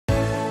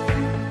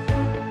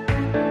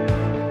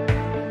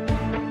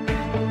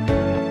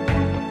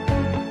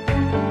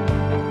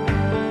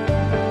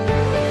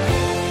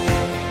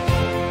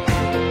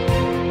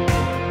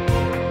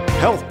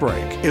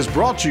HealthBreak is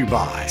brought to you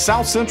by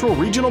South Central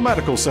Regional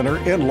Medical Center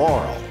in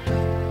Laurel.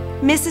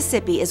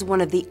 Mississippi is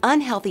one of the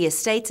unhealthiest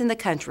states in the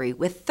country,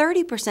 with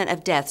 30%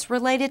 of deaths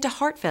related to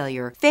heart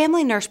failure.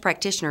 Family nurse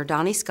practitioner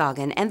Donnie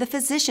Scoggin and the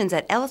physicians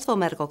at Ellisville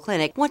Medical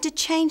Clinic want to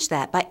change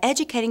that by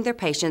educating their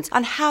patients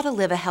on how to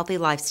live a healthy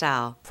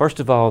lifestyle. First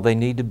of all, they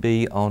need to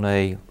be on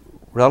a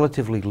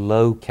relatively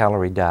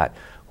low-calorie diet,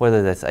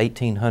 whether that's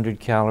 1,800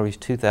 calories,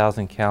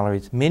 2,000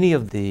 calories. Many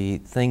of the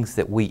things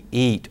that we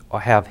eat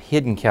have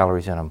hidden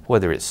calories in them,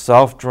 whether it's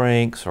soft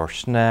drinks or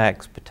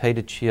snacks,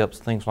 potato chips,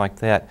 things like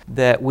that,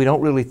 that we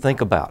don't really think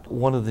about.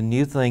 One of the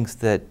new things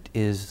that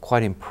is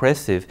quite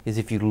impressive is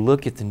if you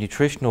look at the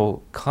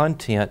nutritional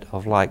content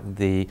of like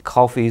the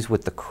coffees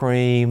with the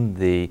cream,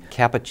 the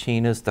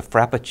cappuccinos, the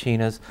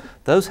frappuccinos,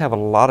 those have a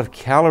lot of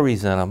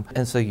calories in them,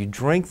 and so you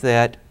drink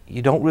that, you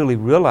don't really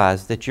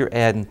realize that you're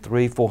adding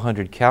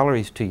 300-400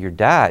 calories to your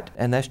diet,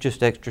 and that's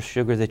just extra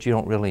sugar that you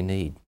don't really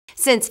need.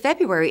 Since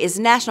February is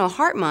National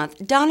Heart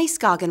Month, Donnie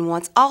Scoggin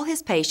wants all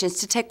his patients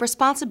to take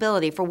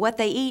responsibility for what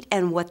they eat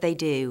and what they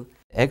do.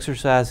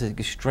 Exercise is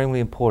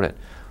extremely important.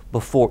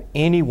 Before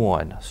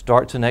anyone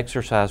starts an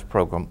exercise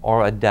program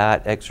or a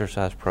diet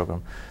exercise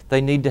program,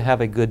 they need to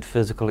have a good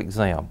physical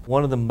exam.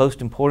 One of the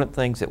most important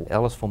things at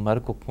Ellisville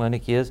Medical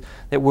Clinic is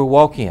that we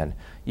walk in.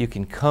 You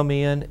can come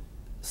in,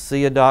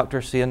 see a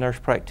doctor, see a nurse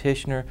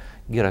practitioner,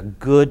 get a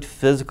good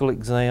physical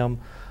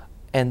exam,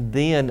 and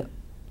then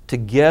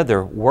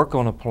together work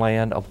on a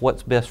plan of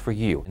what's best for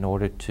you in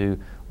order to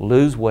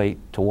lose weight,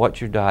 to watch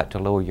your diet, to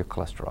lower your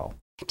cholesterol.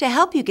 To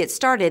help you get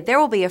started, there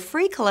will be a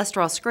free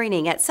cholesterol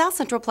screening at South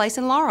Central Place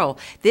in Laurel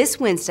this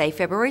Wednesday,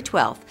 February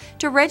 12th.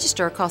 To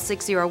register, call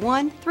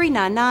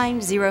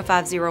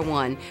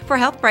 601-399-0501. For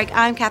HealthBreak,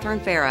 I'm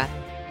Catherine Farah.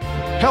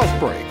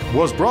 HealthBreak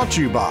was brought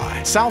to you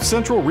by South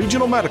Central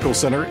Regional Medical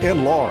Center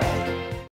in Laurel.